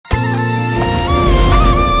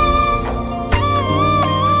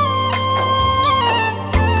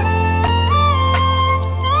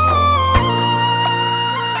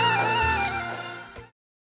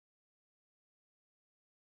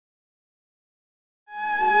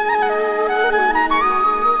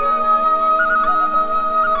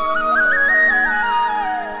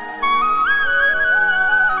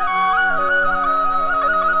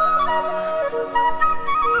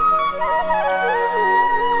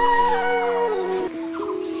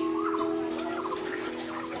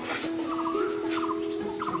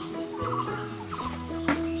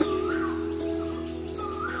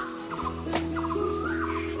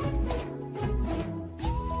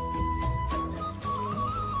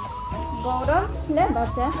गौरव ले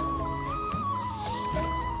बच्चा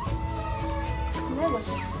ले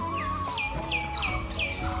बच्चा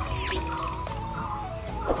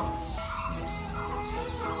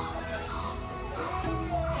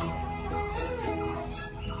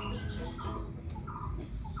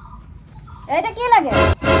এটা কি লাগে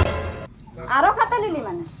আরো খাতা লিলি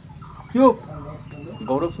মানে চুপ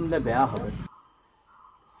গৌরব শুনলে বেয়া হবে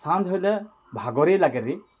সাঁঝ হইলে ভাগরেই লাগে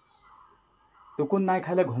রে টুকুন নাই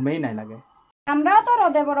খাইলে ঘুমেই নাই লাগে আমরাও তো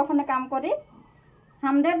রোদে বরফনে কাম করি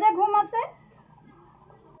আমাদের যে ঘুম আছে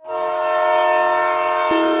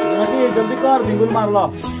जल्दी कर बिंगुल मार लो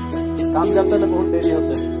काम करते तो बहुत देरी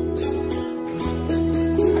होते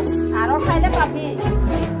आरो खाइले पाबी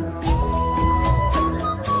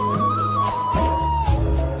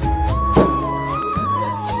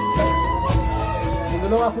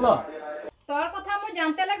बिंगुलो आफलो तोर কথা মই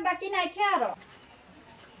জানতে লাগ বাকি নাই খে আরো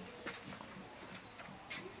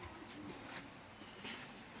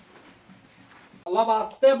কলা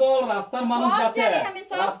বাস্তে বল রাস্তার মানুষ যাচ্ছে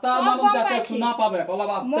রাস্তার মানুষ যাচ্ছে শোনা পাবে কলা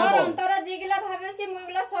বাস্তে বল মোর অন্তরে যেগুলা ভাবেছি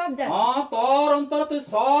মুইগুলা সব জানি হ্যাঁ তোর অন্তরে তুই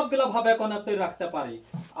সবগুলা ভাবে কোন তুই রাখতে পারি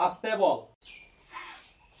আস্তে বল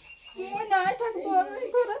মুই নাই থাকবো আর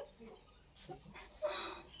করে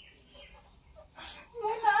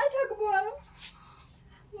মুই নাই থাকবো আর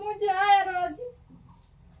মুই যাই আর আজ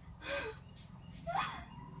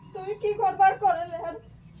তুই কি করবার করলে আর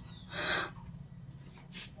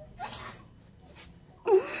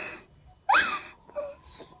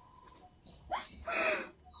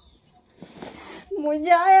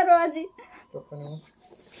मुझे आया रोजी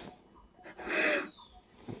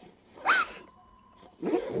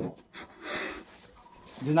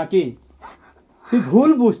জোনাকি তুই ভুল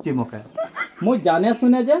বুঝছি মোকে মই জানে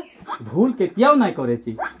শুনে যে ভুল কেতিয়াও নাই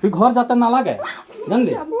করেছি তুই ঘর যাতে না লাগে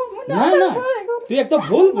জানলি না না তুই একটা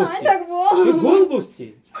ভুল বুঝছিস তুই ভুল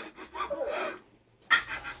বুঝছিস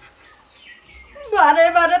बारे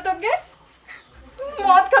बारे तो के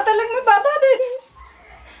मौत खाते लग मैं बता दे रही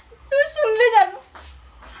तू सुन ले जानो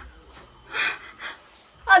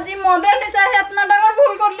আজি মদের নিশা হে अपना ডাঙর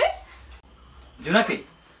ভুল করলি জোনাকি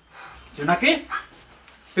জোনাকি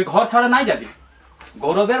তুই ঘর ছাড়া নাই যাবি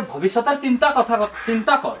গৌরবের ভবিষ্যতের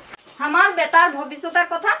চিন্তা কর আমার বেটার ভবিষ্যতের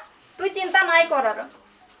কথা তুই চিন্তা নাই করার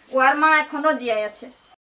ওর মা এখনো জিয়াই আছে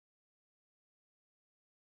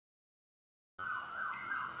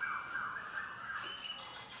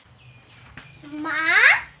মা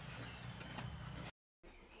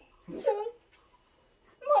চল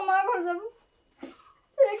মামা ঘর যাব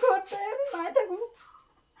এই ঘরতে নাই থাকবো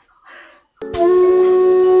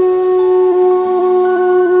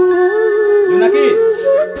জোনাকি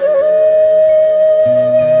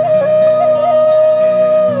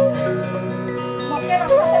মকে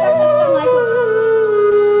রাখতে রাখতে নাই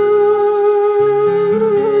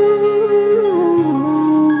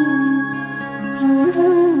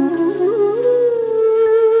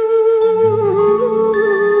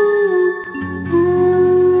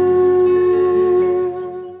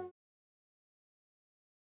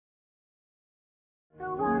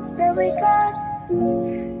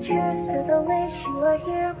Cheers to the wish you were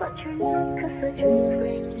here, but you're not, 'cause the dreams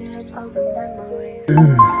bring up all the memories.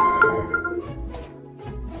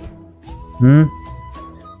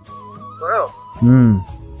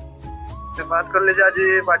 तो बात कर ले आज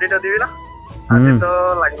पार्टी टा दिबी ना आज तो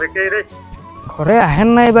लागबे के रे ঘরে আহেন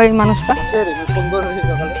নাই ভাই মানুষটা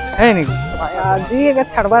এই নাকি আজি একা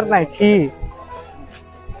ছাড়বার নাই কি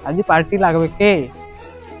আজি পার্টি লাগবে কে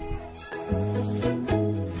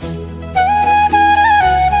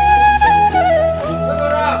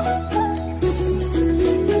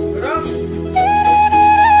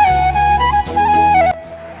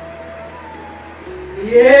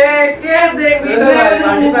ये क्या देख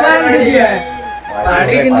पार्टी है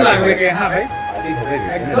पार्टी किन लागबे के हां भाई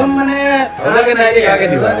एकदम माने ओला के নাই আগে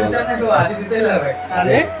দিবা সেশনে তো আজি দিতে লাগবে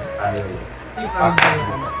আরে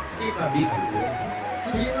কি পাবি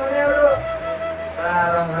কি করে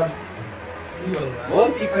সারা কি বলবো ও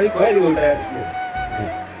কি কই কই বলতা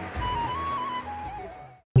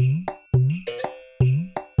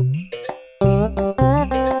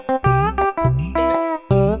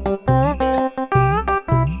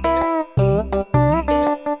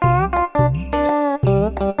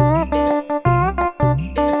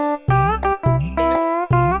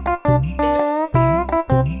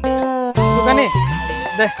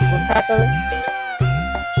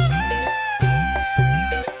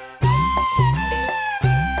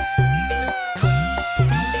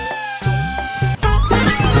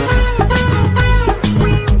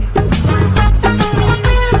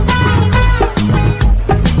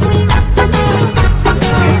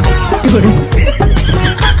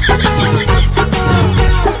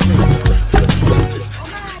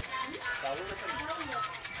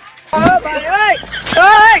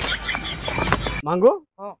মাঙ্গু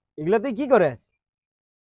হ্যাঁ। এগুলা তুই কি করে?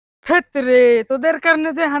 ক্ষেত্রে তোদের কারণে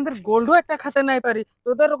যে হাঁদের গোল্ডও একটা খাতে নাই পারি,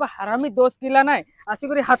 তোদের ওকে হারামি দোষ কিলা নাই, আসি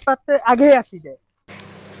করে হাত পাততে আগে আসি যায়।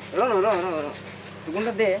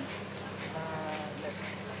 টুকুনটা দে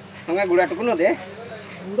সঙ্গে গুড়া টুকুনও দে।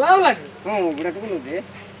 বুড়াও লাগে। হ্যাঁ গুড়া টুকুনও দে।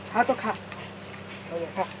 খা তো খা।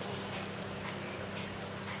 খা।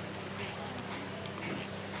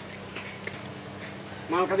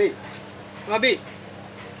 মাল খাবি? ভাবি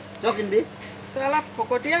চ কিনবি। সালা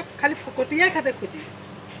ফকটিয়া খালি ফকটিয়া খাতে খুঁজি।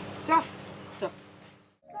 চ চ।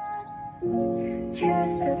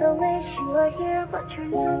 Cheers to the wish you were here, but you're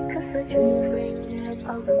not. 'Cause the dreams bring up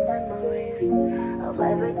all the memories of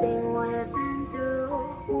everything we've been through.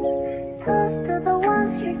 Toast to the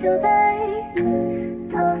ones here today.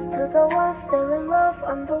 Toast to the ones that we love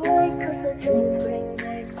on the way. 'Cause the dreams bring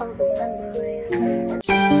back all the memories.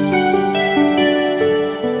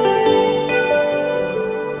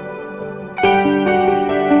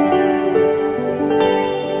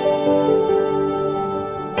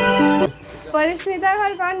 Parismita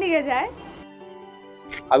ঘর কোন দিকে যায়?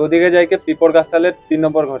 আগু দিকে যাই के पीपर गाछताले 3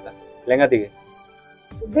 number घरटा लेंगा दिके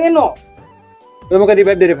देनो तो मुके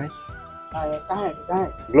रिवाइव दे रे भाई। कहां है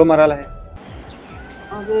ग्लो माराला है।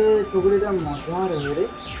 আগে টুকুরিটা মজা রে রে।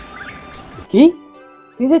 কি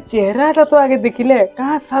ये चेहराটা তো আগে দেখিলে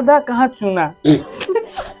कहां सादा कहां चूना।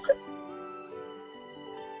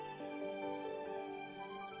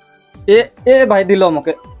 ए भाई दिलो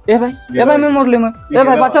मके। ए भाई मैं मरली मैं। ए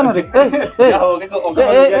भाई बचा ना रे।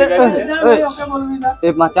 ए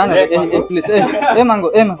बचा ना ए प्लीज ए मांगो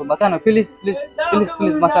बचा ना प्लीज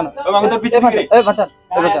बचा ना। मांगो तो पीछे पीछे ए बचा।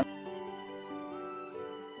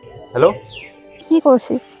 हेलो কি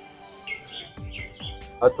করছিস?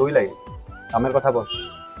 আর তুই লাগি কামের কথা বল।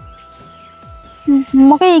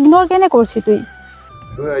 মকে ইগনোর কেন করছিস তুই?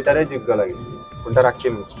 তুই ওইটারে যোগ্য লাগি কোনটা রাখছি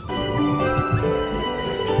আমি।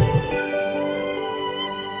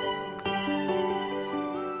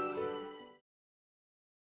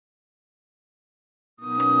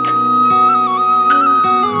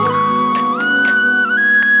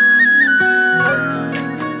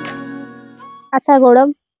 আচ্ছা গৌরব,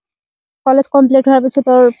 কলেজ কমপ্লিট হওয়ার পিছনে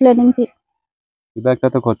তোর প্ল্যানিং কি? কিবা একটা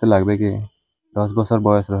তো করতে লাগবে কি 10 বছর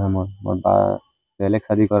বয়স রহে মোর বা বেলেগ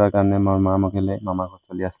শাদি করার কারণে মোর মা আমাকে মামা ঘর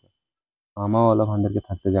চলে আসলো। মামাও অলপ হাঁদেরকে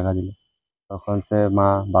থাকতে জায়গা দিল। তখন সে মা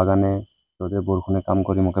বাগানে রোদে বরখুনে কাম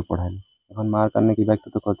করে মুখে পড়াইল। এখন মার কারণে কিবা একটা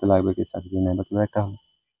তো করতে লাগবে কি চাকরি নাই বা কিবা একটা হলো।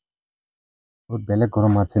 বহুত বেলেগ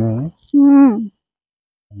গরম মারছে না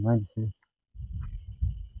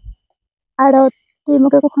আর তুই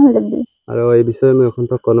মোকে কখন দেখবি? আর এই বিষয়ে আমি এখন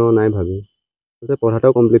তো কোনো নাই ভাবি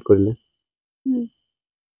পড়াটাও কমপ্লিট করিলে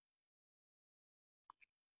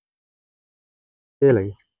কে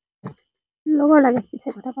লাগে লগর লাগে পিছে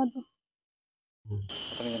কথা পাবো।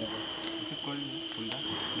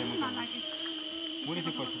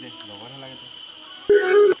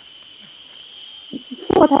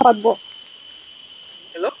 কথা পাবো।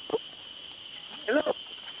 हेलो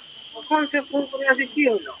कौन से फोन করে আসি কি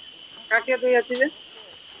হলো? কাকে তুই আছিস?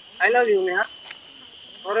 I love you Neha.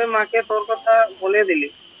 তোরে মাকে তোর কথা বলে দিলি,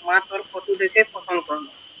 মা তোর ফটো দেখে পছন্দ করলো।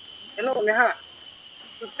 হ্যালো নেহা,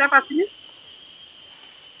 চুপচাপ আছিস?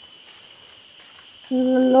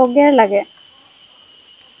 লগের লাগে।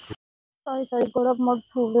 সরি গৌরব, মোর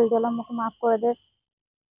ভুল হয়ে গেল, আমাকে মাফ করে দে।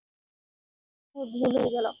 ভুল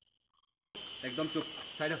হয়ে গেল। একদম চুপ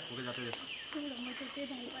সাইড ওকে যেতে দে।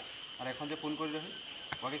 আর এখন যে ফোন করে রহে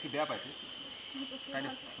ওকে কি বেয়া পাইছে সাইড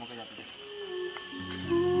ওকে যেতে দে।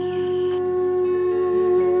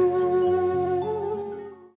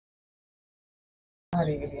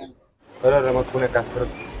 अरे मत फोन एक कर।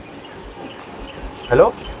 हेलो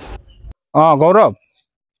हाँ गौरव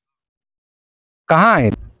कहाँ है?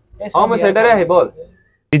 हाँ मैं सेंटर है बोल।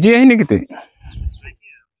 बिजी है नहीं कि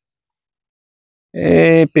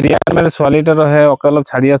এই প্ৰিয়া মেৰে ছোৱালীটা ৰহে অকলপ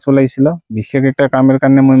ছাড়ি আছো লাগিছিল বিশেষ একটা কামের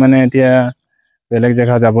কাৰণে মই মানে এতিয়া বেলেগ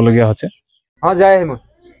জায়গা যাবলগীয়া হৈছে। हाँ जाए है मैं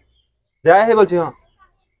जाए है बोलছি। हाँ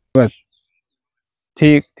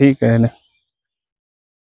ठीक है ना।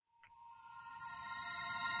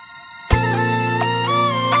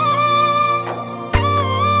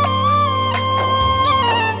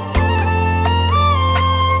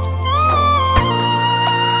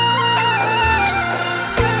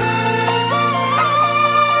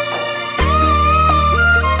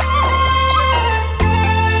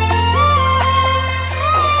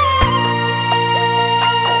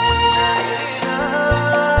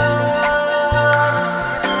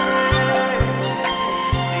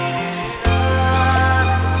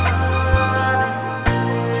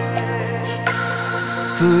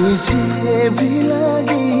 तुझे भी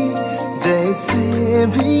लगी जैसे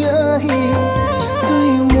भी आई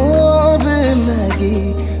তুই মোর লাগি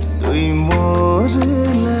তুই মোর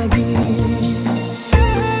লাগি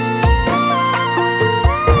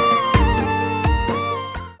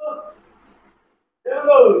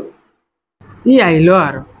ই আইলো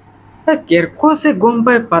আর কেরকো সে গম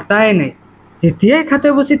পায় পাতাই নাই যেতিয়াই খাতে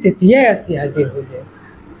বসি তেতিয়াই আসি হাজির হয়ে যায়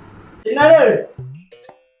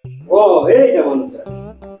ও এইটা বন্ধু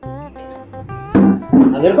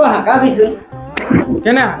আদের কো হাকা দিছু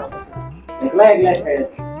কেনা একলা একলা খাই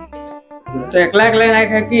তো একলা একলা নাই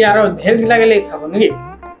খাই কি আরো ঢের লাগলে খাবো নাকি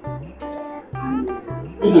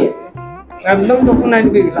ঠিক আছে একদম চকু নাই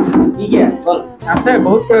দিবি গেলা ঠিক আছে বল আছে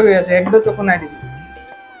বহুত করে আছে একদম চকু নাই দিবি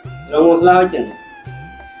মশলা হচ্ছে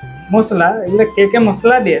মশলা এগুলো কে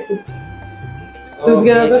মশলা দিয়ে তুই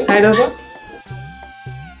গিয়ে তো সাইড হতো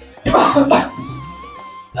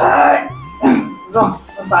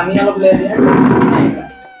পানি অলপ লে দিয়ে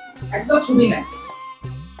একদম ছুবি নাই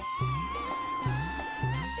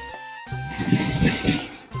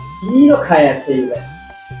কি খায় আছে এবার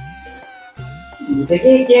থেকে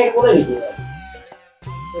কে করে দিতে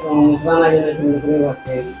মশলা না জানে শুরু করে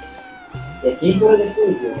ভাবতে যে কি করে দেখতে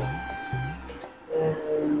দিতে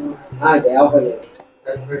हाँ क्या आओ पहले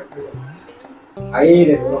आइए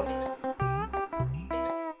देखो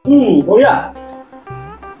बढ़िया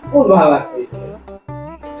बहुत भाग আছে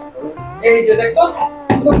এই যে দেখো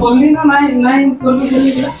তো বললি না নাই নাই বললি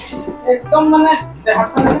একদম মানে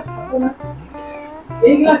হাতটা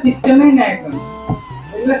এইগুলা সিস্টেমই নাই একদম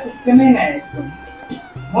এইগুলা সিস্টেমই নাই একদম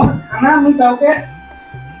মোর খানা আমি কাউকে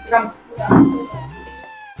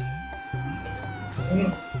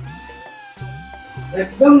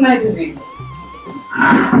एकदम नहीं दिदी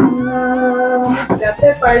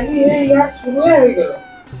जाते पहली है यार शुरू है गलो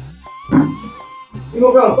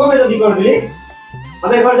इमो को कबे जदी कर दिली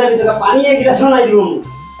अबे घर जाली तो पानी एक गिलास নাই দিব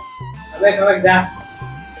अबे कबे जा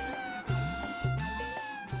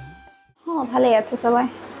হ্যাঁ ভালোই আছে সবাই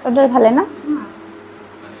তোদের ভালো না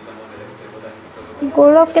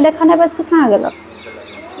গৌরবকে দেখানে পাচ্ছি কাঁ গেল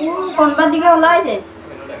কোনবার দিকে ওলাই যাইছে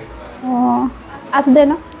ও আসবে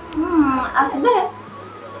না আসবে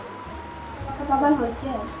সকাল হয়েছে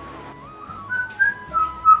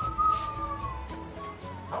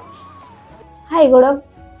হাই গৌরব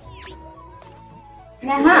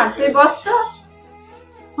নেহা তুই বস তো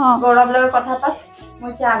হ্যাঁ গৌরব লগে কথা পাত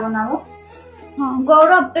মই চা বনাবো হ্যাঁ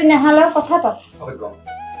গৌরব তুই নেহা লগে কথা পাত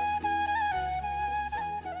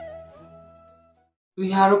তুই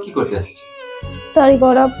আরো কি করতে আসছিস সরি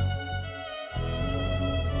গৌরব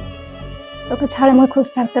তোকে ছাড়ে মই খুশ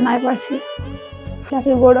থাকতে নাই পারছি লাভ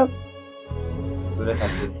ইউ গৌরব তোরে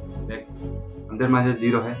থাকতে দেখ আমাদের মাঝে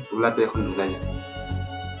জিরো है ওগুলা তো এখন ঢুকাই যায়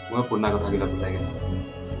মই পুরনা কথাগুলা বুঝাই গেল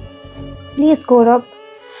প্লিজ গৌরব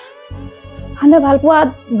আমরা ভাল পোৱা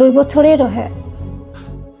 2 বছরেই রহে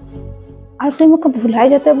আর তুই মুকে ভুলাই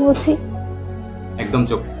যেতে বলছি একদম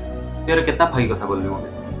চুপ তোর কেতা ফাই কথা বললি মনে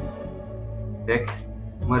দেখ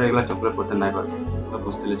মই এগুলা চক্করে পড়তে নাই পারবো তোরা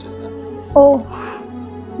বুঝতে লে চেষ্টা ও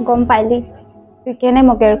গম পাইলি তুই কেনে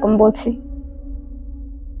মুকে এরকম বলছি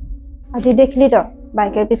আজি দেখলি তো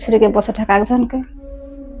বাইকের পিছনে গিয়ে বসে থাকা একজনকে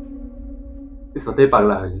তুই সত্যি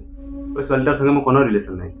পাগলা হলি ওই ছোৱালীটাৰ সঙ্গে মোৰ কোনো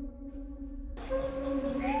রিলেশন নাই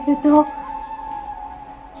তুই তো